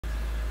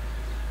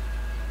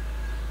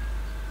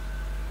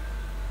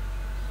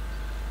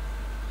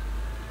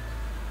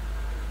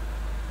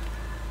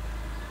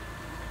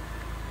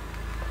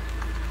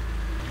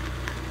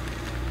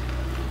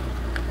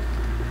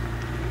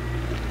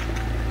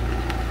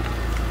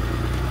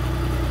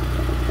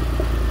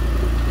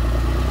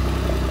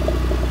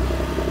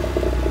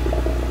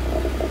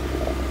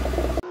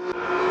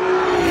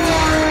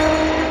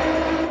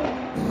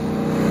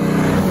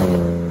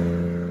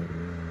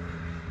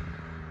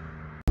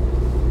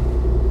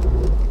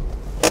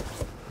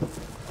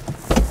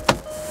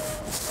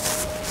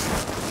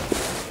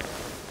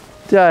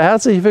Ja,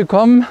 herzlich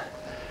willkommen,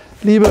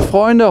 liebe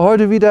Freunde.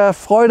 Heute wieder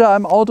Freude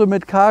am Auto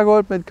mit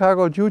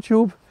Cargold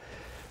YouTube.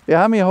 Wir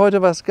haben hier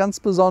heute was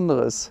ganz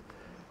Besonderes.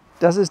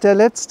 Das ist der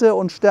letzte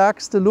und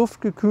stärkste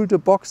luftgekühlte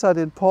Boxer,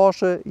 den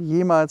Porsche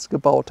jemals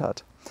gebaut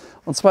hat.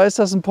 Und zwar ist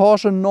das ein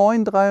Porsche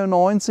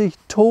 993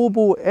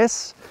 Turbo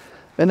S.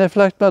 Wenn ihr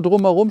vielleicht mal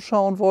drumherum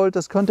schauen wollt,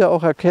 das könnt ihr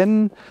auch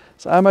erkennen.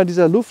 Das ist einmal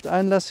dieser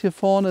Lufteinlass hier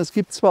vorne. Es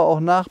gibt zwar auch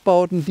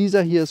Nachbauten,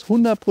 dieser hier ist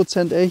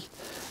 100% echt.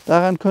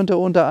 Daran könnt ihr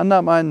unter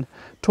anderem einen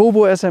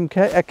Turbo S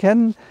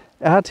erkennen.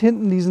 Er hat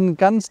hinten diesen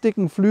ganz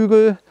dicken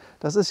Flügel.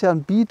 Das ist ja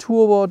ein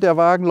Biturbo, der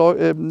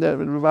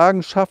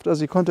Wagen schafft,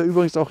 also ihr könnt ihr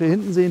übrigens auch hier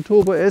hinten sehen,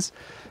 Turbo S,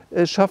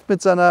 schafft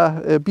mit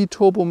seiner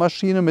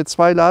Biturbo-Maschine mit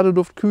 2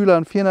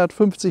 Ladeluftkühlern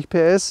 450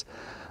 PS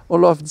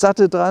und läuft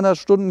satte 300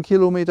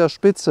 Stundenkilometer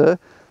Spitze.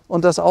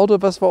 Und das Auto,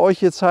 was wir euch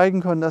hier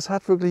zeigen können, das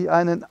hat wirklich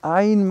einen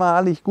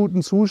einmalig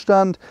guten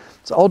Zustand.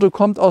 Das Auto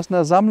kommt aus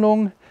einer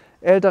Sammlung.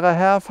 Älterer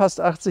Herr, fast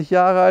 80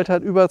 Jahre alt,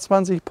 hat über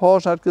 20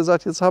 Porsche, hat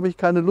gesagt, jetzt habe ich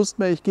keine Lust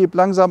mehr, ich gebe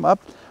langsam ab.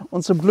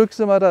 Und zum Glück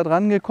sind wir da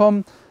dran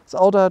gekommen. Das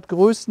Auto hat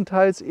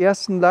größtenteils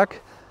ersten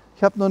Lack.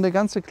 Ich habe nur eine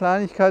ganze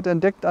Kleinigkeit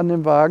entdeckt an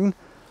dem Wagen.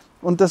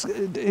 Und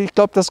ich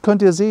glaube, das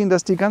könnt ihr sehen,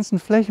 dass die ganzen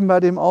Flächen bei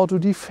dem Auto,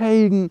 die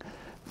Felgen,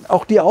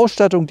 auch die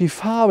Ausstattung, die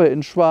Farbe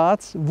in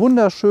schwarz,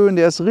 wunderschön,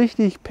 der ist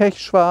richtig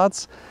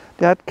pechschwarz.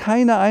 Der hat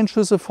keine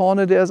Einschüsse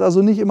vorne, der ist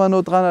also nicht immer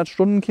nur 300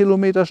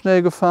 Stundenkilometer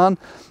schnell gefahren.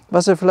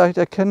 Was ihr vielleicht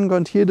erkennen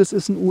könnt hier, das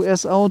ist ein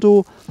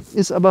US-Auto,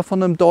 ist aber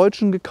von einem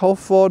Deutschen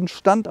gekauft worden,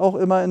 stand auch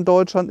immer in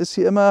Deutschland, ist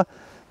hier immer,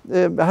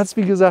 er hat es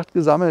wie gesagt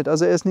gesammelt.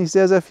 Also er ist nicht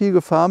sehr, sehr viel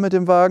gefahren mit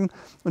dem Wagen.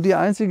 Und die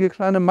einzige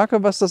kleine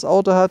Macke, was das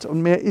Auto hat,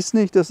 und mehr ist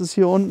nicht, das ist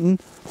hier unten,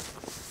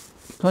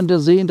 könnt ihr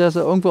sehen, da ist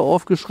er irgendwo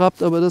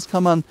aufgeschraubt, aber das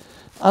kann man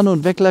an-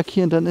 und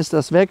weglackieren, dann ist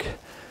das weg.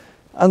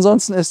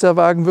 Ansonsten ist der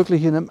Wagen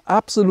wirklich in einem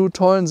absolut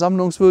tollen,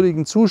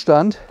 sammlungswürdigen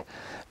Zustand.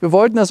 Wir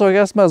wollten das euch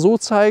erstmal so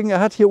zeigen. Er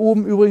hat hier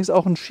oben übrigens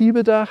auch ein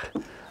Schiebedach,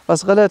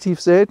 was relativ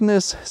selten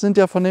ist. Sind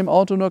ja von dem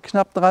Auto nur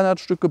knapp 300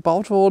 Stück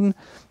gebaut worden.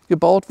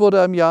 Gebaut wurde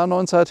er im Jahr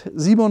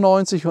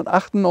 1997 und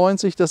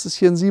 98. Das ist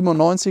hier ein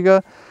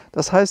 97er.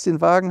 Das heißt,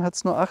 den Wagen hat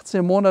es nur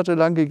 18 Monate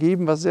lang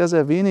gegeben, was sehr,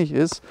 sehr wenig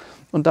ist.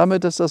 Und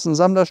damit ist das ein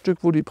Sammlerstück,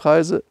 wo die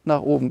Preise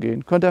nach oben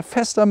gehen. Könnt ihr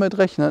fest damit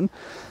rechnen.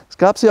 Es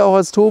gab es ja auch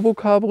als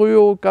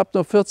Turbo-Cabrio, gab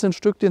nur 14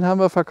 Stück, den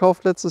haben wir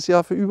verkauft letztes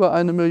Jahr für über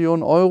 1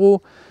 Million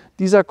Euro.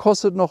 Dieser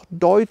kostet noch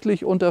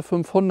deutlich unter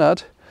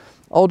 500.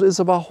 Auto ist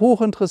aber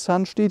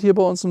hochinteressant, steht hier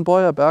bei uns in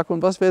Beuerberg.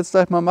 Und was wir jetzt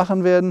gleich mal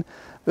machen werden,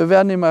 wir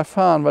werden ihn mal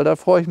fahren, weil da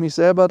freue ich mich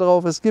selber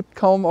drauf. Es gibt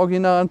kaum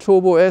originalen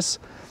Turbo S.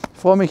 Ich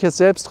freue mich jetzt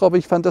selbst drauf.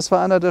 Ich fand, das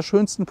war einer der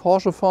schönsten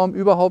Porsche-Formen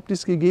überhaupt, die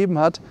es gegeben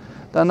hat.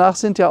 Danach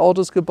sind ja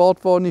Autos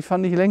gebaut worden, die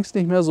fand ich längst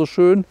nicht mehr so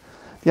schön.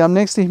 Die haben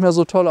längst nicht mehr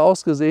so toll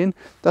ausgesehen.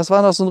 Das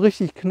war noch so ein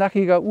richtig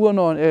knackiger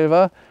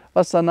Ur-911er.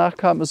 Was danach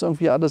kam, ist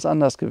irgendwie alles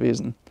anders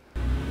gewesen.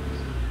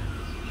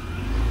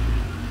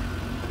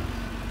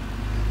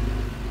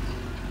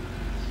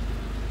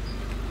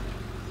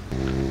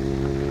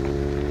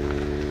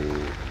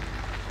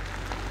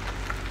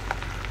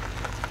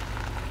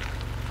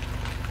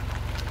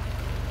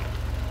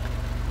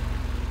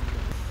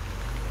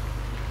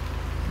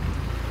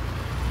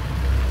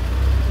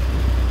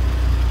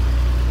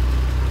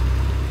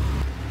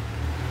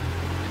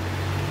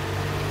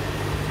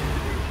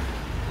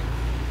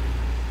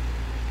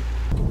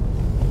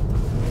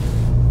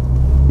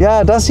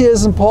 Ja, das hier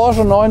ist ein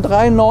Porsche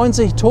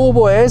 993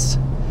 Turbo S.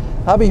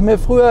 Habe ich mir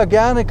früher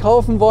gerne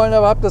kaufen wollen,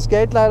 aber habe das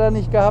Geld leider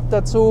nicht gehabt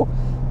dazu.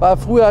 War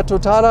früher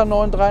totaler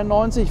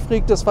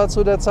 993-Freak. Das war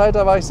zu der Zeit,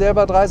 da war ich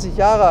selber 30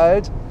 Jahre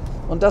alt.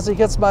 Und dass ich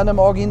jetzt mal in einem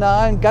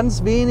originalen,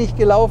 ganz wenig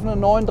gelaufenen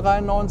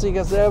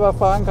 993er selber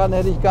fahren kann,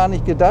 hätte ich gar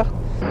nicht gedacht.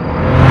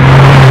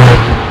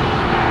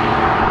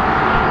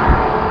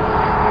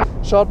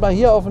 Schaut mal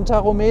hier auf den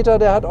Tachometer,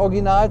 der hat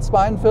original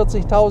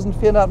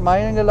 42.400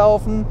 Meilen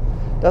gelaufen.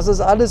 Das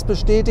ist alles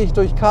bestätigt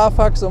durch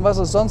Carfax und was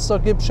es sonst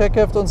noch gibt,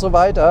 Checkheft und so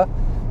weiter.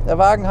 Der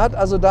Wagen hat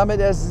also damit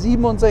erst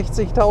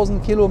 67.000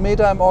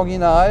 Kilometer im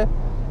Original,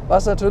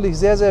 was natürlich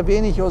sehr, sehr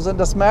wenig ist.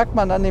 Das merkt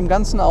man an dem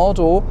ganzen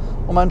Auto.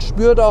 Und man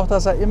spürt auch,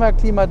 dass er immer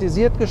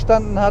klimatisiert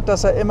gestanden hat,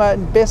 dass er immer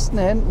in besten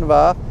Händen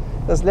war.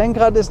 Das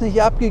Lenkrad ist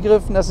nicht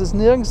abgegriffen, das ist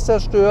nirgends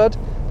zerstört.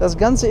 Das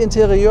ganze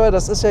Interieur,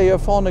 das ist ja hier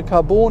vorne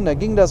Carbon, da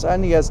ging das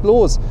eigentlich erst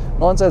los.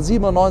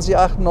 1997,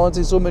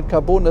 98 so mit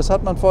Carbon, das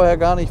hat man vorher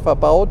gar nicht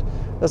verbaut.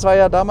 Das war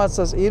ja damals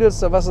das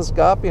Edelste, was es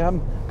gab. Wir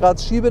haben gerade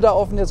das Schiebedach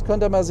offen, jetzt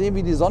könnt ihr mal sehen,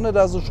 wie die Sonne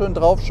da so schön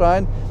drauf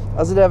scheint.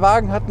 Also der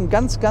Wagen hat einen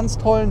ganz, ganz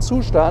tollen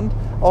Zustand,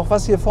 auch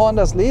was hier vorne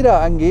das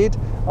Leder angeht.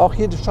 Auch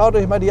hier, schaut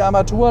euch mal die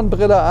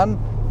Armaturenbrille an,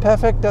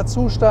 perfekter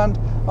Zustand.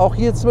 Auch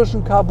hier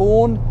zwischen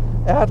Carbon.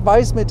 Er hat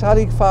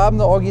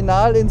weiß-metallic-farbene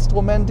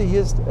Originalinstrumente.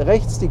 Hier ist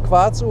rechts die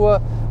Quarzuhr,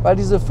 weil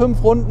diese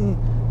 5 Runden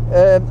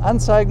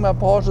Anzeigen bei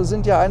Porsche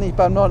sind ja eigentlich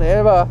beim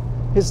 911er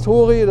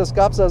Historie. Das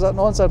gab es ja seit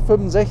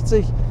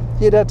 1965.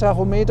 Hier der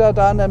Tachometer,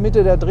 da in der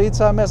Mitte der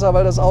Drehzahlmesser,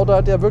 weil das Auto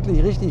hat ja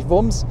wirklich richtig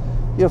Wumms.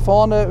 Hier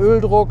vorne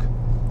Öldruck,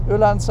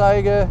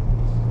 Ölanzeige,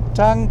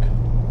 Tank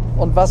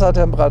und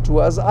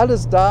Wassertemperatur. Also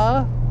alles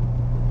da.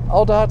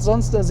 Auto hat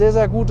sonst eine sehr,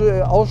 sehr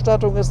gute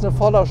Ausstattung, ist eine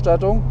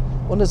Vollausstattung.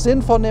 Und es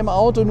sind von dem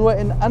Auto nur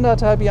in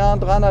 1,5 Jahren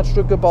 300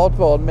 Stück gebaut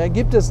worden. Mehr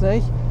gibt es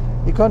nicht.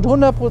 Ihr könnt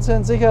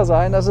 100% sicher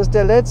sein, das ist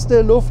der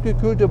letzte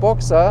luftgekühlte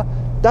Boxer.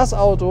 Das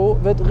Auto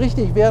wird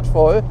richtig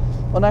wertvoll.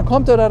 Und dann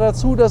kommt er da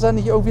dazu, dass er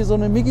nicht irgendwie so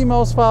eine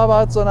Mickey-Maus-Farbe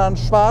hat, sondern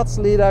schwarz,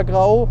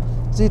 ledergrau.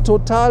 Sieht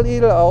total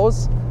edel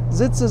aus.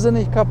 Sitze sind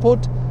nicht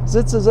kaputt,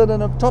 Sitze sind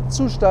in einem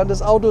Top-Zustand.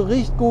 Das Auto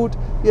riecht gut,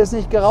 hier ist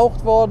nicht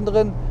geraucht worden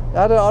drin.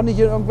 Er hat auch nicht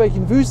in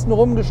irgendwelchen Wüsten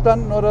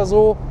rumgestanden oder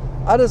so.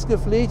 Alles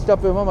gepflegt. Ich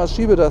glaube, wir machen mal das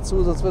Schiebedach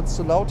zu, sonst wird es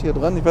zu laut hier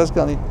drin. Ich weiß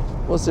gar nicht,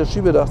 wo ist der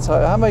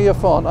Schiebedachzeiger? Haben wir hier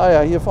vorne? Ah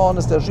ja, hier vorne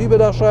ist der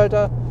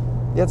Schiebedachschalter.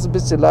 Jetzt ein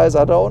bisschen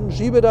leiser. Da unten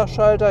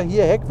Schiebedachschalter.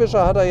 Hier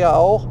Heckwischer hat er ja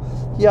auch.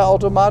 Hier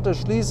automatisch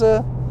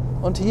schließe.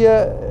 Und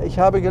hier, ich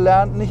habe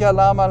gelernt, nicht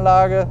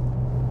Alarmanlage,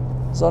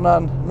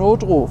 sondern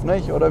Notruf,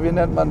 nicht? Oder wie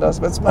nennt man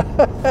das? Wenn's mal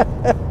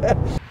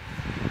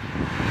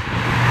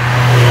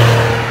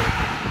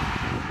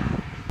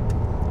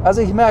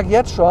Also ich merke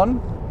jetzt schon,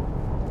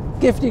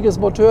 giftiges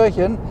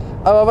Motörchen,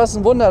 aber was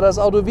ein Wunder, das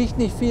Auto wiegt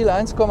nicht viel,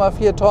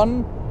 1,4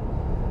 Tonnen,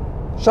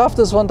 schafft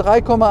es von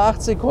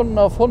 3,8 Sekunden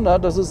auf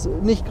 100, das ist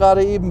nicht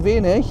gerade eben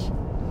wenig,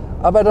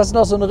 aber das ist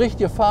noch so eine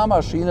richtige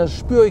Fahrmaschine, das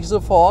spüre ich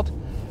sofort.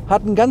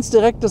 Hat ein ganz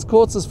direktes,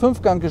 kurzes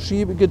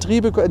 5-Gang-Getriebe,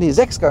 nee,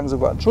 6-Gang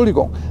sogar,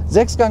 Entschuldigung,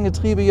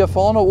 6-Gang-Getriebe hier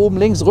vorne, oben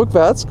links,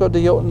 rückwärts, könnt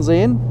ihr hier unten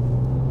sehen.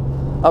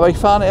 Aber ich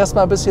fahre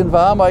erstmal ein bisschen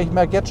warm, weil ich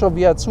merke jetzt schon,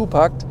 wie er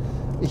zupackt.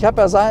 Ich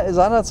habe ja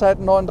seinerzeit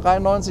einen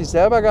 993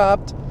 selber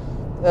gehabt.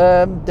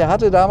 Der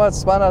hatte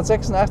damals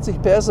 286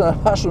 PS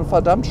und war schon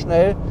verdammt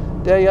schnell.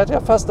 Der hier hat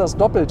ja fast das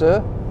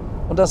Doppelte.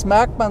 Und das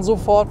merkt man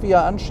sofort, wie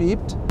er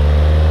anschiebt.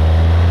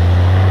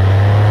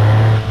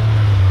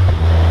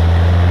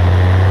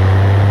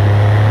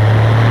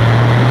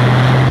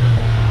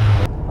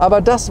 Aber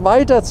das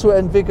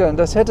weiterzuentwickeln,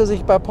 das hätte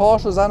sich bei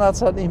Porsche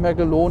seinerzeit nicht mehr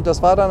gelohnt.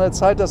 Das war dann eine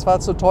Zeit, das war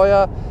zu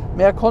teuer.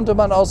 Mehr konnte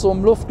man aus so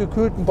einem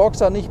luftgekühlten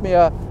Boxer nicht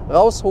mehr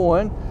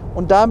rausholen.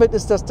 Und damit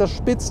ist das das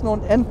Spitzen-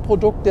 und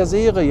Endprodukt der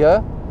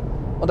Serie.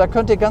 Und da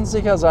könnt ihr ganz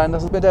sicher sein,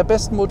 dass wir mit der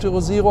besten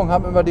Motorisierung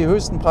haben immer die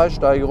höchsten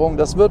Preissteigerungen.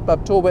 Das wird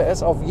beim Turbo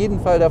S auf jeden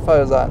Fall der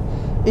Fall sein.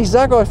 Ich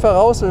sage euch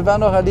voraus, wir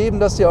werden noch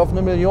erleben, dass die auf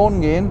 1 Million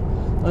gehen.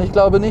 Und ich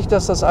glaube nicht,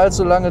 dass das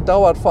allzu lange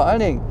dauert. Vor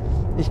allen Dingen,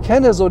 ich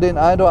kenne so den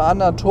einen oder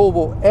anderen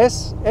Turbo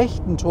S,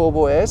 echten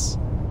Turbo S,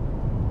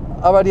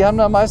 aber die haben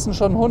da meistens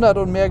schon 100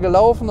 und mehr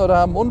gelaufen oder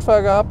haben einen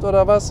Unfall gehabt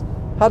oder was.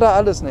 Hat er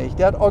alles nicht.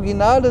 Der hat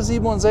originale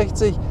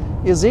 67.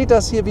 Ihr seht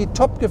das hier, wie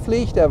top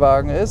gepflegt der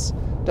Wagen ist.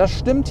 Das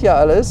stimmt hier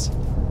alles.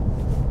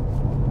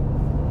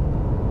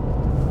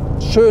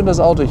 Schönes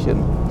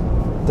Autochen.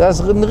 Das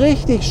ist ein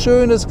richtig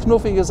schönes,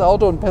 knuffiges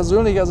Auto und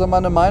persönlich, also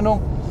meine Meinung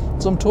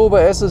zum Turbo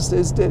S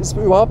ist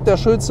überhaupt der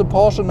schönste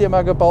Porsche, den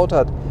man gebaut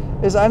hat.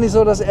 Ist eigentlich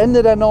so das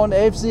Ende der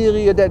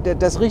 911-Serie,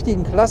 des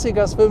richtigen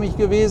Klassikers für mich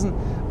gewesen.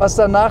 Was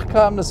danach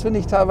kam, das finde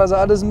ich teilweise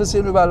alles ein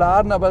bisschen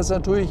überladen, aber es ist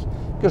natürlich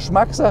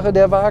Geschmackssache.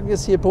 Der Wagen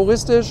ist hier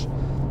puristisch.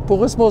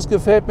 Purismus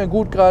gefällt mir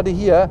gut, gerade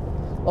hier.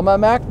 Und man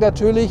merkt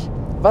natürlich,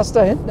 was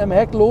da hinten im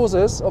Heck los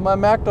ist. Und man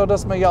merkt auch,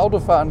 dass man hier Auto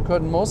fahren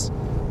können muss.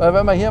 Weil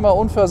wenn man hier mal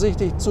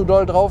unvorsichtig zu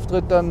doll drauf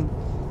tritt, dann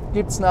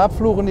gibt es einen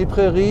Abflug in die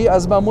Prärie.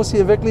 Also man muss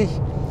hier wirklich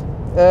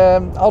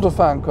Auto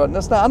fahren können.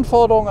 Das ist eine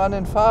Anforderung an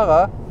den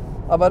Fahrer.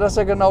 Aber das ist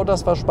ja genau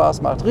das, was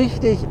Spaß macht.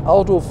 Richtig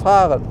Auto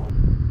fahren.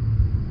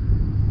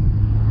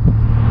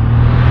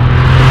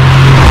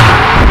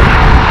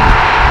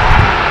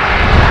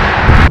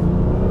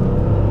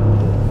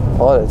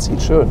 Oh, der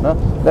zieht schön, ne?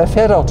 Der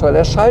fährt auch toll.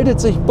 Er schaltet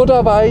sich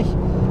butterweich.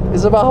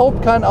 Ist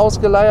überhaupt kein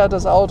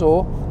ausgeleiertes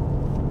Auto.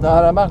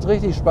 Na, der macht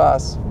richtig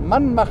Spaß.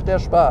 Mann, macht der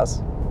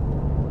Spaß.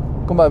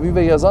 Guck mal, wie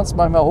wir hier sonst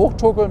manchmal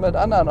hochtuckeln mit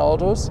anderen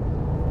Autos.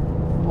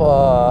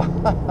 Boah.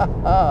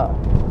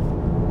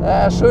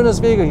 Ja,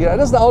 schönes Wege hier.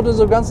 Das ist ein Auto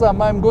so ganz nach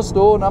meinem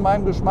Gusto und nach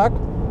meinem Geschmack.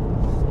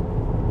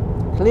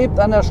 Klebt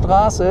an der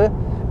Straße,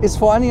 ist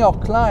vor allen Dingen auch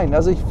klein.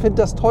 Also ich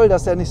finde das toll,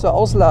 dass der nicht so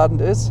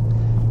ausladend ist.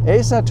 Er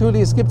ist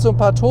natürlich, es gibt so ein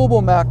paar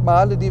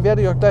Turbo-Merkmale, die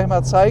werde ich euch gleich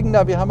mal zeigen.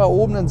 Da wir haben ja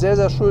oben einen sehr,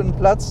 sehr schönen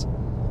Platz,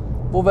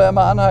 wo wir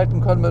immer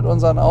anhalten können mit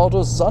unseren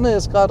Autos. Sonne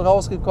ist gerade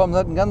rausgekommen, es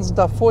hat den ganzen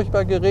Tag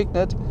furchtbar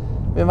geregnet.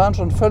 Wir waren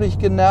schon völlig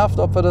genervt,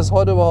 ob wir das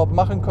heute überhaupt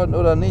machen können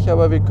oder nicht,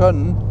 aber wir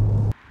können.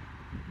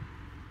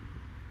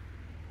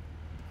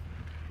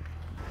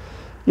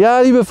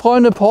 Ja, liebe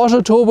Freunde,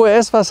 Porsche Turbo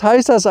S, was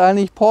heißt das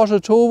eigentlich? Porsche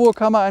Turbo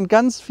kann man an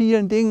ganz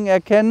vielen Dingen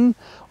erkennen.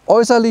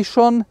 Äußerlich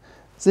schon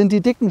sind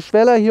die dicken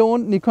Schweller hier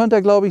unten, die könnt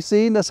ihr, glaube ich,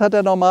 sehen. Das hat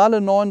der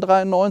normale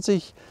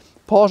 993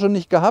 Porsche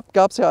nicht gehabt.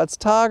 Gab es ja als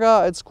Targa,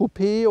 als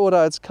Coupé oder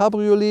als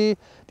Cabriolet.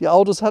 Die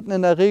Autos hatten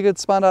in der Regel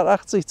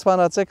 280,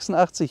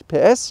 286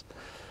 PS.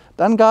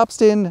 Dann gab es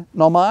den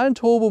normalen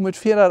Turbo mit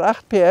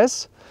 408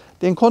 PS.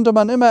 Den konnte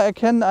man immer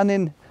erkennen an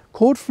den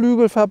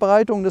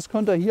Kotflügelverbreitung, das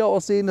könnt ihr hier auch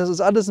sehen, das ist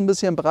alles ein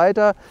bisschen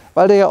breiter,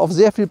 weil der ja auf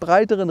sehr viel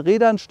breiteren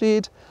Rädern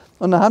steht.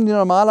 Und dann haben die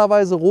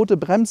normalerweise rote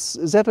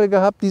Bremssättel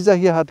gehabt, dieser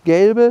hier hat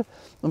gelbe.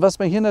 Und was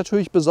man hier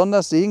natürlich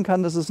besonders sehen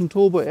kann, das ist ein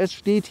Turbo S,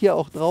 steht hier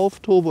auch drauf,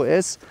 Turbo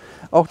S.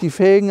 Auch die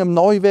Felgen im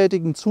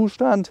neuwertigen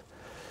Zustand.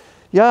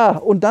 Ja,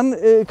 und dann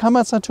kann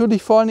man es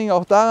natürlich vor allen Dingen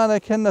auch daran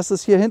erkennen, dass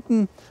es hier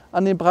hinten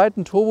an dem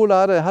breiten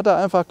Turbolader, hat er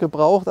einfach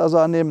gebraucht, also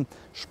an dem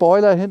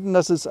Spoiler hinten,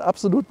 das ist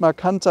absolut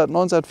markant. Seit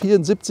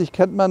 1974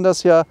 kennt man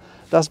das ja.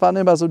 Das waren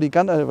immer so die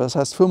ganzen, was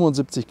heißt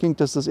 75 ging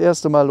das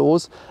erste Mal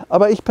los.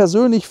 Aber ich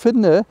persönlich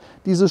finde,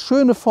 diese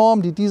schöne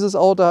Form, die dieses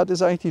Auto hat,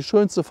 ist eigentlich die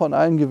schönste von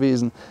allen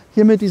gewesen.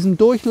 Hier mit diesem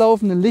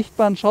durchlaufenden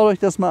Lichtband, schaut euch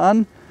das mal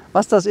an,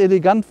 was das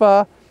elegant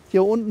war.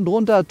 Hier unten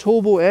drunter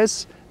Turbo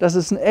S, das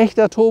ist ein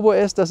echter Turbo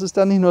S, das ist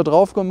dann nicht nur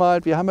drauf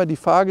gemalt. Wir haben ja die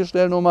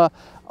Fahrgestellnummer,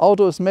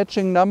 Auto ist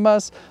Matching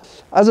Numbers.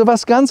 Also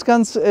was ganz,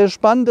 ganz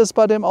spannend ist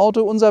bei dem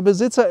Auto, unser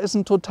Besitzer ist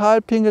ein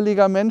total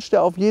pingeliger Mensch,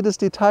 der auf jedes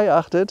Detail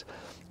achtet.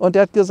 Und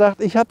der hat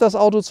gesagt, ich habe das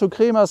Auto zu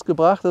Kremers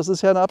gebracht, das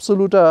ist ja ein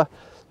absoluter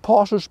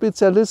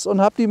Porsche-Spezialist,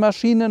 und habe die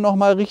Maschine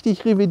nochmal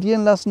richtig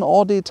revidieren lassen,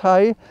 en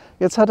Detail.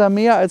 Jetzt hat er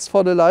mehr als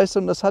volle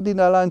Leistung, das hat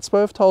ihn allein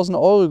 12.000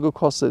 €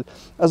 gekostet.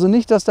 Also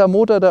nicht, dass der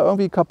Motor da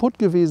irgendwie kaputt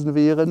gewesen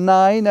wäre.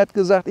 Nein, er hat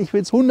gesagt, ich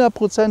will es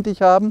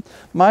 100%ig haben,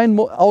 mein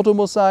Auto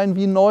muss sein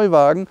wie ein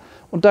Neuwagen.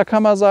 Und da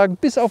kann man sagen,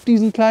 bis auf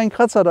diesen kleinen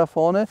Kratzer da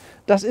vorne,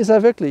 das ist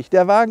er wirklich.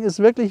 Der Wagen ist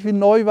wirklich wie ein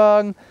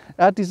Neuwagen.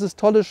 Er hat dieses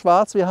tolle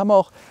Schwarz. Wir haben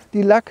auch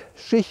die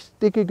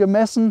Lackschichtdicke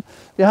gemessen.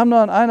 Wir haben nur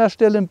an einer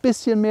Stelle ein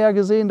bisschen mehr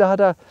gesehen. Da hat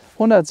er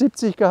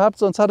 170 gehabt,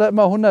 sonst hat er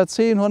immer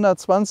 110,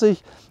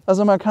 120.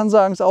 Also man kann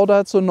sagen, das Auto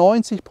hat so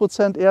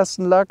 90%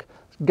 ersten Lack,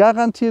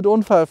 garantiert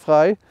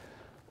unfallfrei.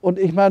 Und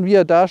ich meine, wie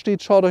er da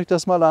steht, schaut euch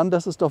das mal an,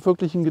 das ist doch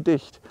wirklich ein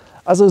Gedicht.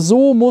 Also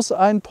so muss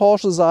ein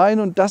Porsche sein,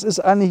 und das ist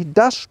eigentlich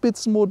das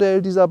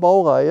Spitzenmodell dieser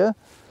Baureihe.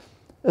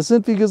 Es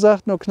sind, wie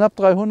gesagt, nur knapp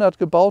 300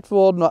 gebaut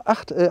worden, nur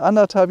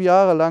 1,5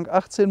 Jahre lang,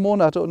 18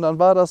 Monate, und dann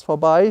war das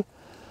vorbei.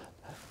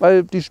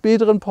 Weil die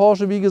späteren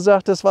Porsche, wie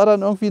gesagt, das war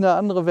dann irgendwie eine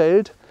andere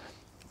Welt.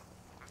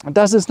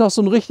 Das ist noch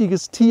so ein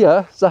richtiges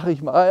Tier, sag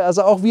ich mal.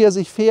 Also auch wie er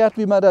sich fährt,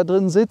 wie man da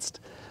drin sitzt.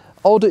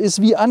 Auto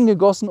ist wie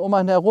angegossen um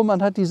einen herum.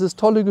 Man hat dieses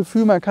tolle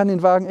Gefühl, man kann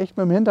den Wagen echt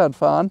mit dem Hintern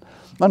fahren.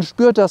 Man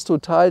spürt das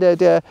total,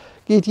 der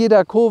geht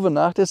jeder Kurve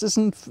nach. Das ist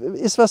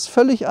was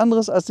völlig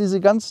anderes als diese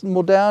ganzen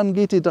modernen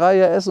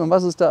GT3 RS und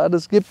was es da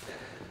alles gibt.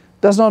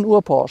 Das ist noch ein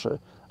Ur-Porsche.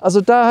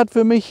 Also da hat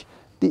für mich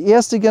die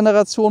erste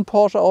Generation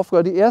Porsche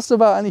aufgehört. Die erste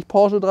war eigentlich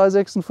Porsche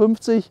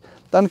 356,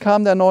 dann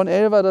kam der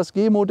 911er, das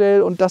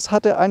G-Modell, und das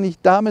hatte eigentlich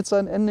damit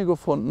sein Ende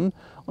gefunden.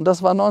 Und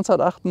das war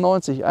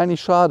 1998,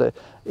 eigentlich schade.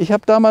 Ich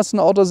habe damals ein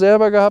Auto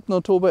selber gehabt,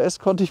 ein Turbo S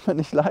konnte ich mir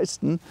nicht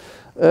leisten.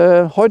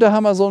 Heute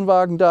haben wir so einen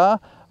Wagen da.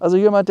 Also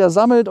jemand, der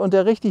sammelt und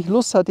der richtig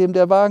Lust hat, dem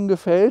der Wagen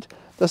gefällt,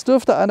 das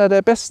dürfte einer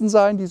der besten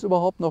sein, die es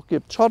überhaupt noch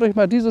gibt. Schaut euch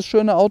mal dieses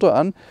schöne Auto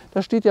an.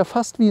 Das steht ja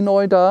fast wie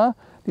neu da.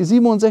 Die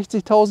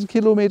 67.000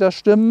 Kilometer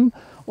stimmen.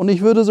 Und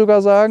ich würde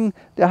sogar sagen,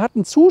 der hat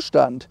einen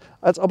Zustand,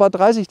 als ob er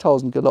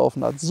 30.000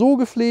 gelaufen hat. So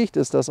gepflegt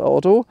ist das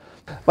Auto.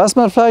 Was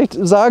man vielleicht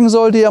sagen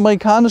soll, die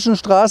amerikanischen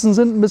Straßen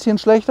sind ein bisschen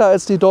schlechter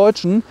als die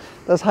deutschen.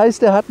 Das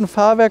heißt, er hat ein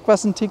Fahrwerk,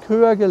 was einen Tick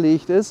höher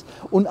gelegt ist.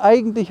 Und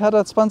eigentlich hat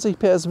er 20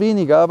 PS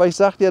weniger. Aber ich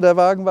sagte ja, der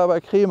Wagen war bei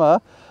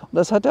Kremer. Und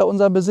das hat ja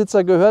unser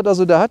Besitzer gehört.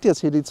 Also der hat jetzt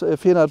hier die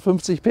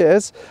 450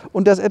 PS.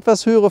 Und das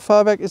etwas höhere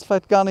Fahrwerk ist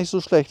vielleicht gar nicht so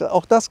schlecht.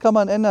 Auch das kann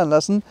man ändern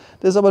lassen.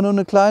 Das ist aber nur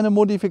eine kleine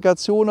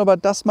Modifikation. Aber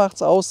das macht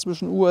es aus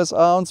zwischen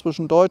USA und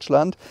zwischen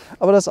Deutschland.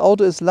 Aber das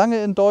Auto ist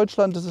lange in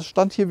Deutschland. Das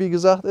stand hier, wie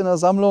gesagt, in der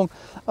Sammlung.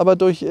 Aber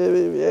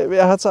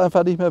er hat es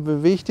einfach nicht mehr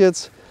bewegt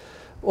jetzt.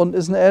 Und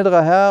ist ein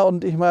älterer Herr,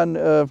 und ich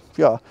meine,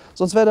 ja,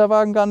 sonst wäre der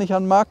Wagen gar nicht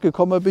an den Markt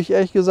gekommen. Da bin ich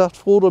ehrlich gesagt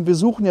froh. Und wir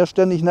suchen ja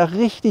ständig nach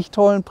richtig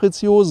tollen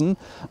Preziosen.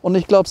 Und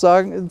ich glaube,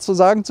 sagen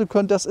zu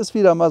können, das ist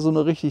wieder mal so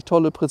eine richtig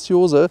tolle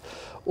Preziose.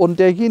 Und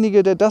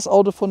derjenige, der das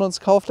Auto von uns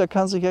kauft, der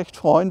kann sich echt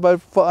freuen,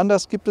 weil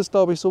woanders gibt es,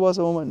 glaube ich, sowas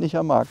im Moment nicht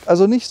am Markt.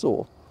 Also nicht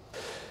so.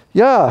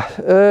 Ja,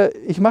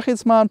 ich mache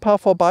jetzt mal ein paar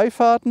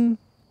Vorbeifahrten.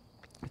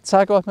 Ich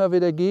zeige euch mal, wie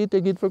der geht. Der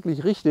geht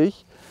wirklich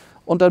richtig.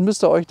 Und dann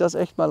müsst ihr euch das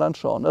echt mal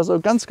anschauen. Also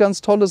ein ganz, ganz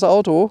tolles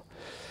Auto.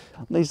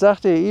 Und ich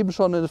sagte ja eben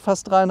schon, in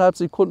fast 3,5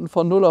 Sekunden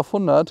von 0 auf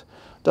 100,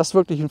 das ist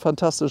wirklich ein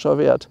fantastischer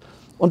Wert.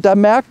 Und da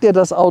merkt ihr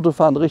das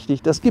Autofahren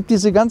richtig. Das gibt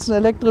diese ganzen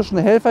elektrischen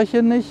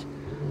Helferchen nicht.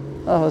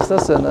 Ach, was ist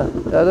das denn?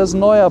 Ja, das ist ein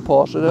neuer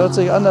Porsche. Der hört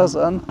sich anders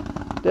an.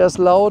 Der ist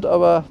laut,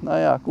 aber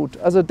naja, gut.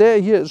 Also der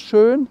hier ist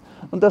schön.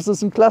 Und das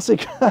ist ein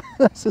Klassiker,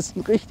 das ist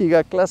ein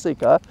richtiger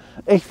Klassiker.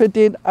 Ich finde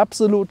den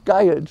absolut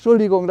geil.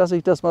 Entschuldigung, dass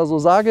ich das mal so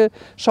sage.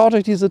 Schaut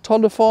euch diese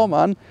tolle Form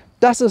an.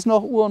 Das ist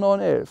noch Ur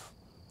 911.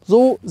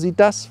 So sieht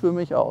das für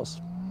mich aus.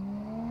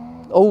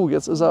 Oh,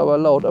 jetzt ist er aber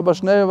laut, aber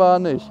schnell war er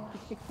nicht.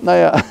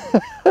 Naja.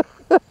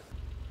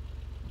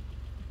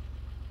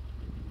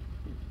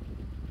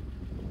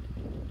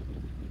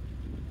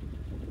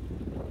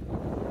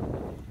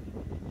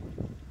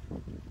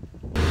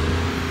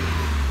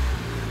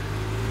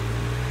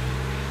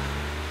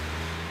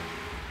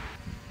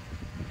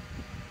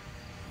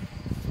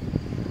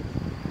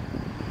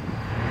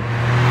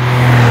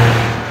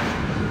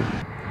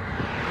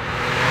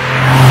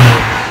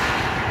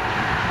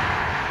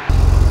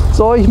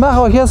 So, ich mache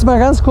euch jetzt mal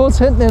ganz kurz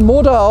hinten den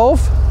Motor auf.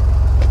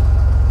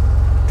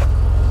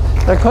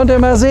 Da könnt ihr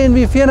mal sehen,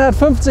 wie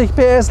 450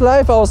 PS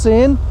live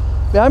aussehen.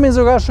 Wir haben ihn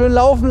sogar schön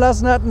laufen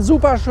lassen, hat einen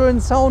super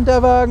schönen Sound,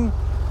 der Wagen.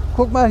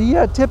 Guck mal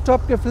hier,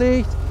 tipptopp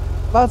gepflegt.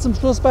 War zum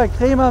Schluss bei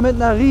Krämer mit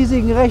einer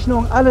riesigen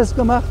Rechnung alles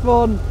gemacht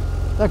worden.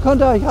 Da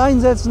könnt ihr euch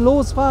reinsetzen,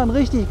 losfahren,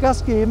 richtig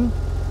Gas geben.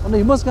 Und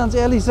ich muss ganz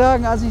ehrlich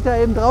sagen, als ich da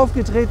eben drauf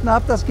getreten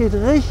habe, das geht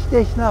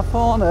richtig nach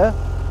vorne.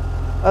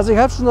 Also ich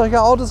habe schon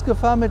solche Autos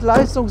gefahren mit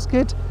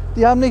Leistungskit,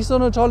 die haben nicht so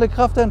eine tolle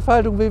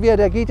Kraftentfaltung wie wir.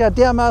 Der geht ja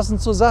dermaßen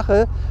zur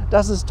Sache.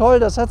 Das ist toll,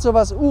 das hat so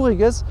was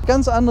Uriges,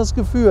 ganz anderes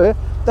Gefühl.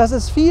 Das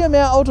ist viel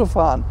mehr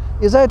Autofahren.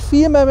 Ihr seid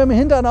viel mehr mit dem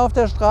Hintern auf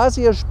der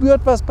Straße, ihr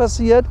spürt, was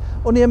passiert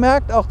und ihr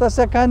merkt auch, dass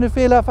er keine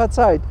Fehler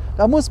verzeiht.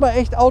 Da muss man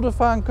echt Auto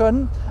fahren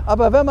können,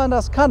 aber wenn man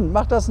das kann,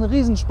 macht das einen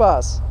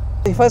Riesenspaß.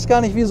 Ich weiß gar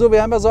nicht wieso,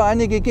 wir haben ja so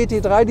einige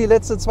GT3, die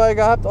letzte zwei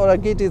gehabt, oder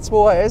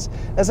GT2 S.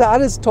 Das ist ja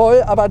alles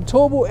toll, aber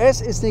Turbo S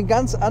ist eine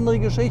ganz andere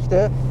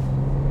Geschichte.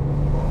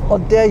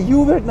 Und der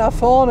jubelt nach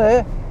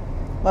vorne.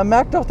 Man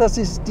merkt doch, dass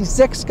die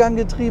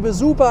Sechsganggetriebe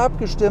super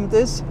abgestimmt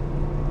ist.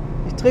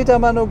 Ich trete da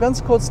mal nur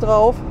ganz kurz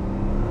drauf.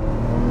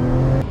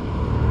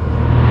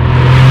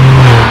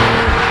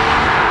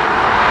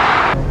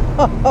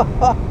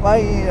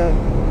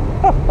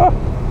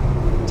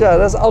 Tja,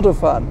 das ist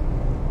Autofahren.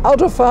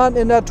 Autofahren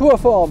in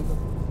Naturform.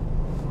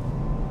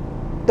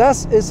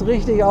 Das ist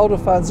richtig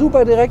Autofahren.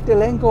 Super direkte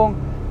Lenkung,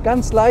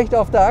 ganz leicht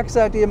auf der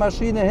Achse hat die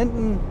Maschine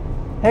hinten,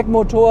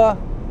 Heckmotor.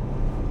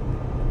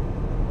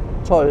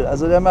 Toll,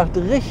 also der macht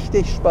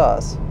richtig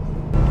Spaß.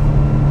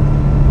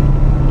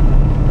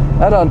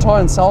 Hat auch einen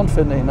tollen Sound,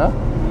 finde ich, ne?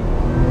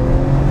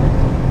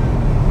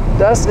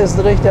 Das ist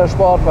ein richtiger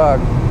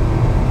Sportwagen.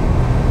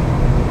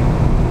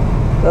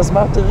 Das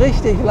macht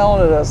richtig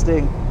Laune, das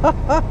Ding.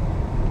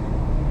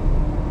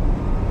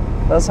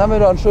 Das haben wir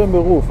doch einen schönen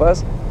Beruf,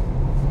 was?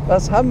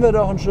 Das haben wir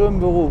doch einen schönen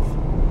Beruf.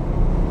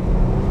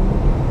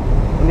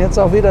 Und jetzt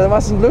auch wieder,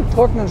 was ein Glück,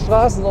 trockenen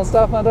Straßen, sonst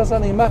darf man das ja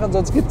nicht machen,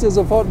 sonst gibt es hier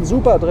sofort einen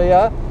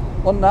Superdreher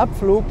und einen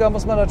Abflug, da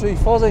muss man natürlich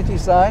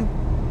vorsichtig sein.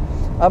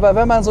 Aber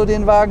wenn man so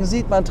den Wagen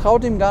sieht, man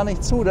traut ihm gar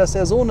nicht zu, dass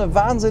er so eine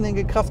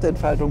wahnsinnige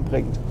Kraftentfaltung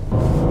bringt.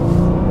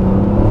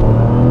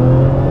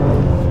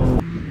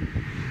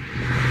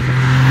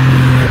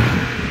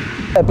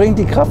 Er bringt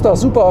die Kraft auch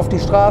super auf die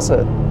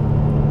Straße.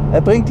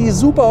 Er bringt die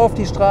super auf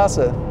die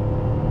Straße.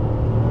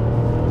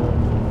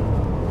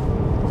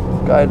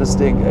 Geiles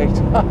Ding,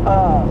 echt.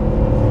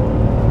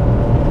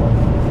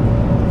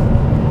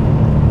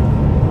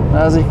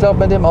 Also ich glaube,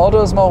 mit dem Auto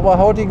ist man auch bei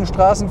heutigen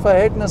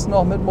Straßenverhältnissen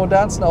noch mit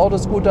modernsten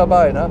Autos gut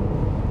dabei. Ne?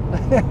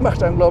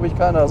 Macht dann, glaube ich,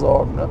 keiner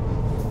Sorgen. Ne?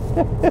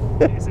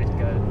 Der ist echt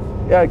geil.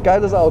 Ja,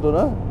 geiles Auto, ne?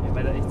 Ja,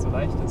 weil er echt so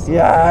leicht ist.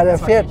 Ja, der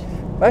fährt.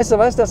 Weißt du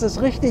was, das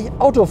ist richtig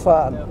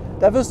Autofahren. Ja.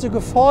 Da wirst du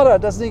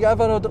gefordert, dass nicht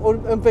einfach nur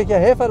irgendwelche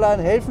Helferlein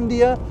helfen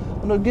dir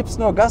und du gibst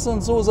nur Gas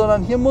und so,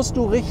 sondern hier musst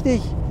du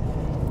richtig,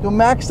 du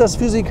merkst das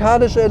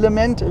physikalische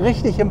Element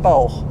richtig im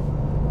Bauch.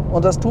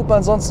 Und das tut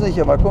man sonst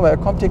nicht. Aber guck mal, er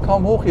kommt hier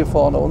kaum hoch hier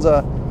vorne,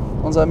 unser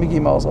Mickey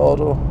Maus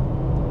Auto.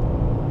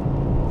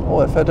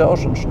 Oh, er fährt ja auch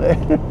schon schnell.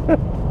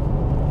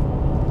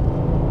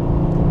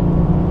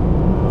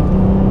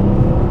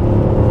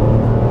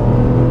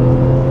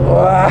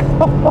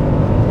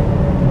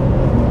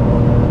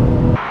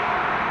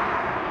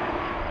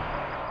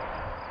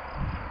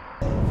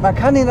 Man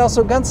kann ihn auch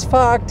so ganz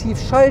fahraktiv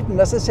schalten,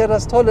 das ist ja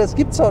das Tolle, das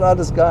gibt es heute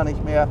alles gar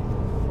nicht mehr.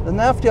 Das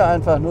nervt ja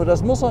einfach nur,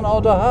 das muss so ein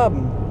Auto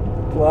haben.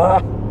 Boah.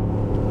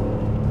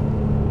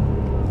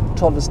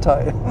 Tolles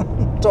Teil,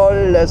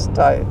 tolles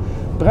Teil.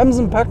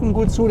 Bremsen packen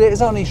gut zu, der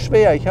ist auch nicht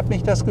schwer. Ich habe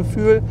nicht das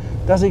Gefühl,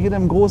 dass ich in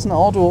einem großen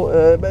Auto,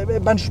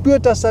 man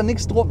spürt, dass da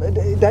nichts drum,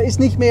 da ist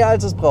nicht mehr,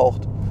 als es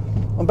braucht.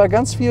 Und bei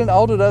ganz vielen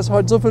Autos, da ist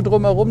heute so viel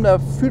drumherum, da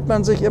fühlt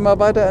man sich immer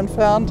weiter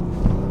entfernt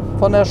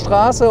von der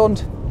Straße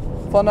und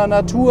von der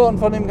Natur und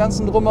von dem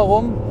ganzen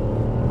Drumherum.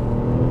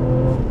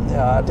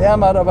 Ja, der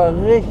macht aber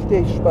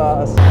richtig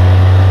Spaß.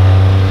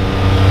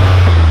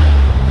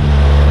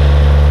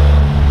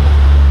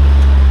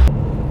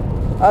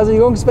 Also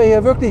Jungs, wer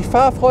hier wirklich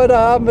Fahrfreude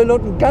haben will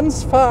und ein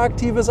ganz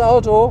fahraktives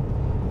Auto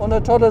und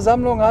eine tolle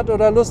Sammlung hat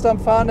oder Lust am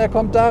Fahren, der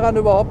kommt daran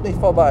überhaupt nicht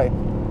vorbei.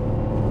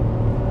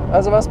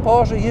 Also was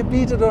Porsche hier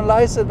bietet und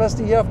leistet, was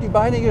die hier auf die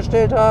Beine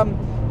gestellt haben,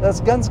 das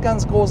ist ganz,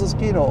 ganz großes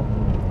Kino.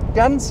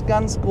 Ganz,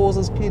 ganz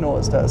großes Kino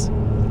ist das.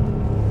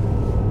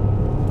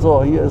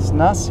 So, hier ist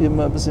nass, hier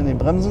mal ein bisschen in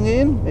die Bremsen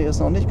gehen. Hier ist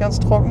noch nicht ganz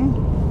trocken.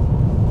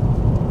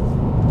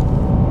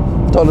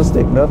 Tolles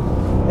Ding, ne?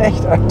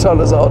 Echt ein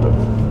tolles Auto.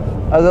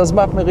 Also das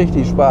macht mir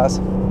richtig Spaß.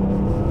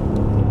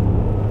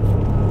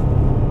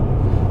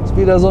 Ist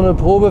wieder so eine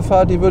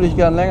Probefahrt, die würde ich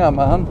gern länger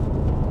machen.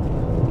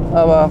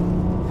 Aber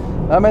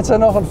wir haben jetzt ja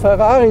noch einen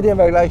Ferrari, den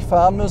wir gleich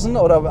fahren müssen.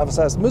 Oder was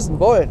heißt müssen,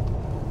 wollen.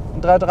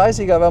 Ein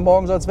 330er, weil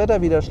morgen soll das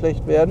Wetter wieder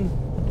schlecht werden.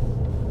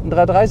 Ein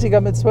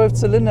 330er mit 12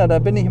 Zylinder, da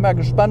bin ich mal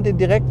gespannt, den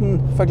direkten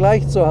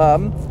Vergleich zu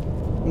haben.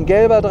 Ein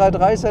gelber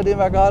 330er, den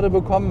wir gerade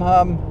bekommen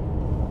haben.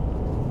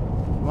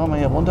 Machen wir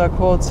hier runter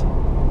kurz.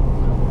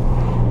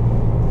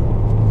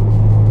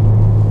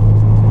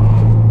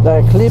 Da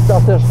er klebt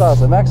auf der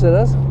Straße, merkst du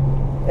das?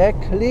 Er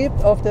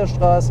klebt auf der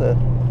Straße.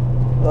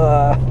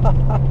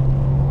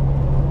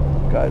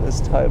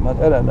 Geiles Teil, was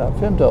hat er denn da?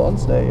 Filmt er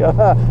uns? Ne?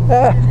 Ja,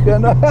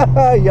 genau.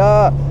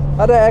 Ja,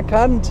 hat er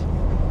erkannt.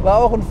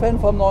 War auch ein Fan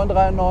vom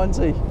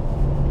 993.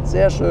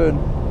 Sehr schön.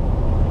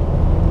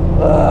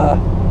 Ah.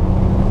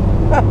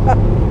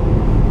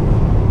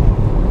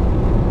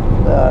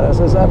 Ja, das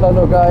ist einfach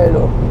nur geil.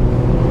 Du.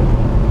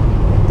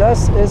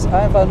 Das ist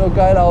einfach nur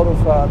geil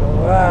Autofahren.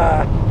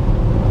 Ah.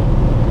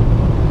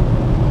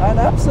 Ein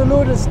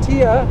absolutes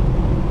Tier.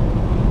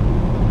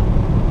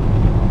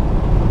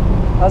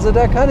 Also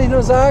da kann ich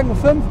nur sagen,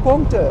 5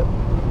 Punkte.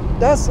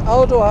 Das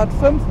Auto hat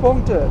 5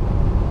 Punkte.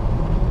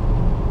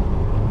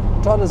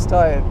 Tolles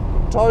Teil.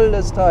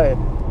 Tolles Teil.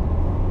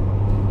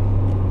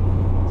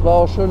 Es war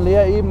auch schön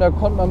leer eben, da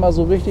konnte man mal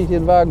so richtig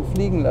den Wagen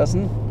fliegen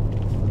lassen.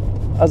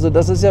 Also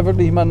das ist ja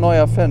wirklich mal ein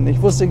neuer Fan.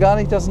 Ich wusste gar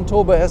nicht, dass ein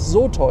Turbo S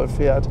so toll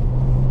fährt.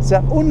 Das ist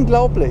ja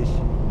unglaublich.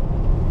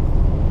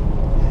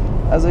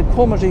 Also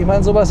komisch, ich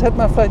meine, sowas hätte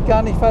man vielleicht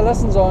gar nicht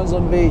verlassen sollen, so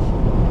einen Weg.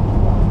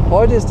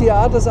 Heute ist die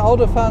Art des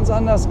Autofahrens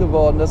anders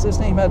geworden. Das ist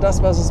nicht mehr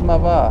das, was es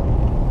mal war.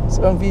 Das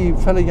ist irgendwie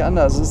völlig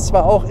anders. Es ist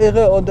zwar auch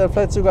irre und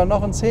vielleicht sogar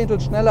noch ein Zehntel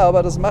schneller,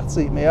 aber das macht es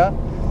nicht mehr.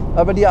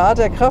 Aber die Art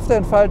der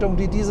Kraftentfaltung,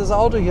 die dieses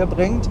Auto hier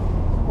bringt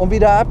und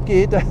wieder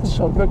abgeht, das ist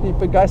schon wirklich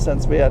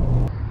begeisternswert.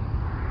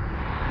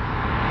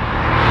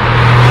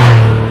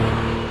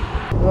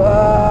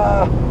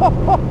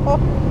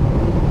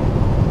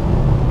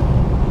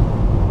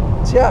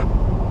 Tja,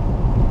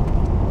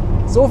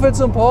 so viel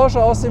zum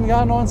Porsche aus dem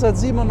Jahr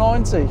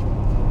 1997.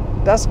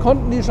 Das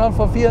konnten die schon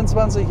vor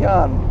 24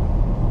 Jahren.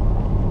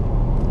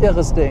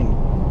 Irres Ding.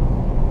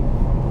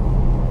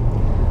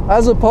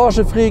 Also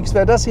Porsche Freaks,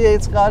 wer das hier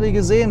jetzt gerade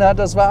gesehen hat,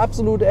 das war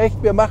absolut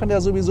echt. Wir machen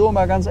ja sowieso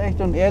mal ganz echt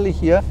und ehrlich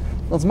hier,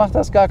 sonst macht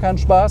das gar keinen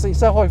Spaß. Ich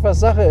sage euch, was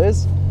Sache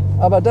ist,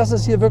 aber das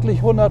ist hier wirklich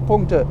 100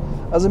 Punkte.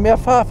 Also mehr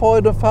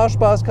Fahrfreude,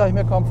 Fahrspaß kann ich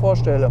mir kaum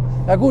vorstellen.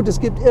 Na gut, es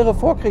gibt irre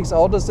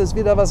Vorkriegsautos, das ist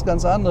wieder was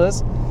ganz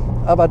anderes.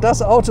 Aber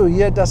das Auto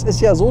hier, das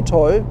ist ja so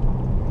toll,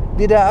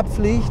 wie der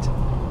abfliegt.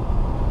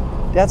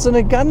 Der hat so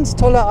eine ganz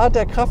tolle Art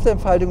der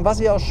Kraftentfaltung,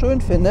 was ich auch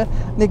schön finde.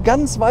 Eine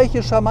ganz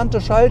weiche,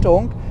 charmante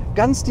Schaltung,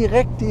 ganz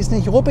direkt, die ist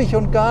nicht ruppig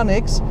und gar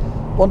nichts.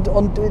 Und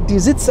die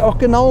sitzt auch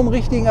genau im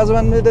richtigen, also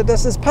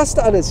passt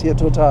alles hier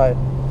total.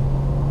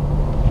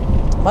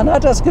 Man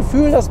hat das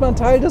Gefühl, dass man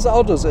Teil des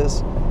Autos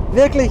ist.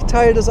 Wirklich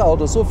Teil des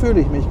Autos, so fühle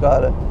ich mich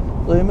gerade.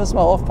 So, hier müssen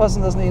wir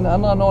aufpassen, dass nicht ein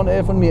anderer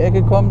 911 von mir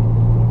Ecke kommt.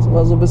 Das ist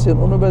immer so ein bisschen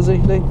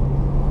unübersichtlich.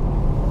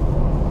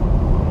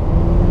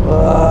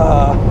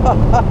 Ah.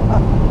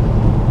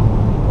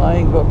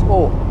 Mein Gott,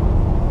 oh,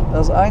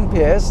 das ist 1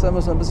 PS, da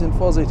müssen wir ein bisschen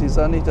vorsichtig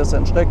sein, nicht, dass er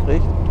einen Schreck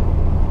kriegt.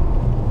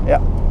 Ja.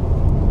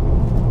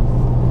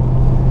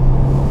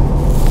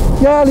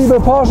 Ja, liebe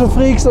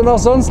Porsche-Freaks und auch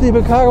sonst,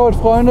 liebe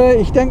Cargold-Freunde,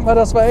 ich denke mal,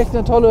 das war echt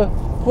eine tolle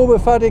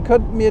Probefahrt. Ihr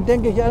könnt mir,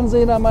 denke ich,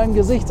 ansehen an meinem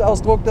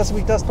Gesichtsausdruck, dass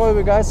mich das toll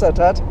begeistert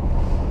hat.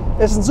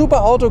 Es ist ein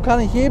super Auto,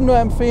 kann ich jedem nur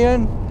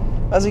empfehlen.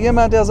 Also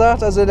jemand, der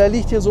sagt, also der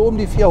liegt hier so um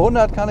die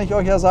 400, kann ich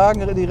euch ja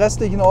sagen, die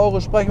restlichen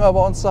Euro sprechen wir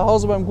bei uns zu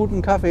Hause beim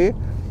guten Kaffee.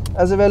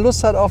 Also wer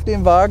Lust hat auf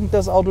den Wagen,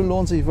 das Auto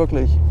lohnt sich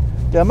wirklich.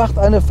 Der macht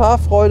eine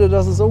Fahrfreude,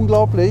 das ist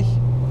unglaublich.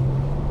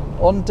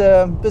 Und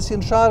ein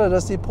bisschen schade,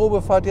 dass die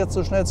Probefahrt jetzt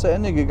so schnell zu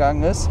Ende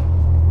gegangen ist.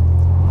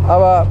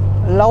 Aber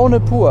Laune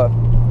pur.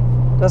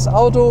 Das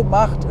Auto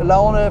macht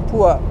Laune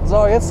pur.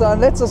 So, jetzt noch ein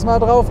letztes Mal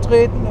drauf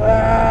treten.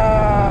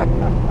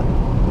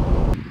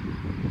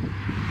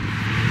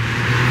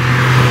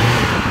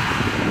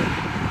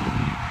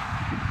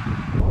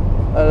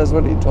 Das ist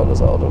wirklich ein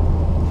tolles Auto.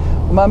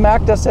 Und man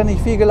merkt, dass der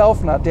nicht viel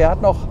gelaufen hat. Der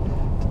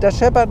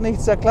scheppert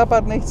nichts, der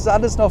klappert nichts, ist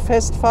alles noch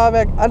fest,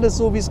 Fahrwerk, alles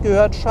so wie es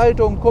gehört,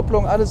 Schaltung,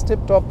 Kupplung, alles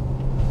tipptopp.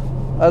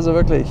 Also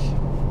wirklich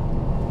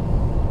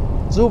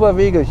super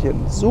Wägelchen,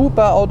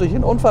 super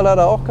Autochen. Unfall hat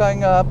er auch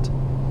keinen gehabt.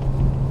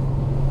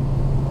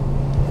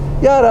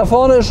 Ja, da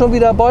vorne ist schon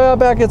wieder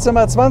Beuerberg. Jetzt sind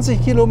wir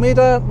 20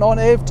 Kilometer,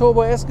 911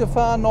 Turbo S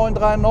gefahren,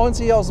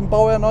 993 aus dem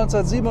Baujahr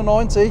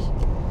 1997.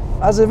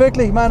 Also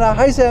wirklich meine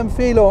heiße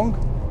Empfehlung.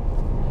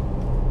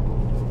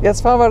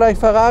 Jetzt fahren wir gleich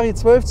Ferrari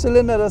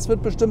 12-Zylinder, das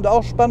wird bestimmt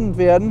auch spannend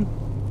werden.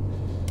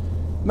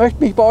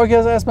 Möchte mich bei euch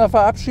jetzt erstmal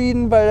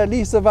verabschieden, weil der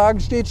nächste Wagen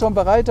steht schon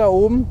bereit da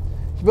oben.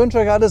 Ich wünsche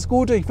euch alles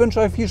Gute, ich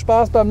wünsche euch viel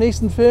Spaß beim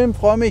nächsten Film.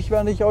 Freue mich,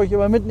 wenn ich euch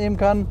immer mitnehmen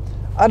kann.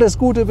 Alles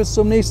Gute, bis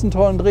zum nächsten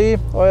tollen Dreh.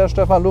 Euer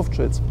Stefan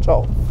Luftschitz.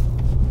 Ciao.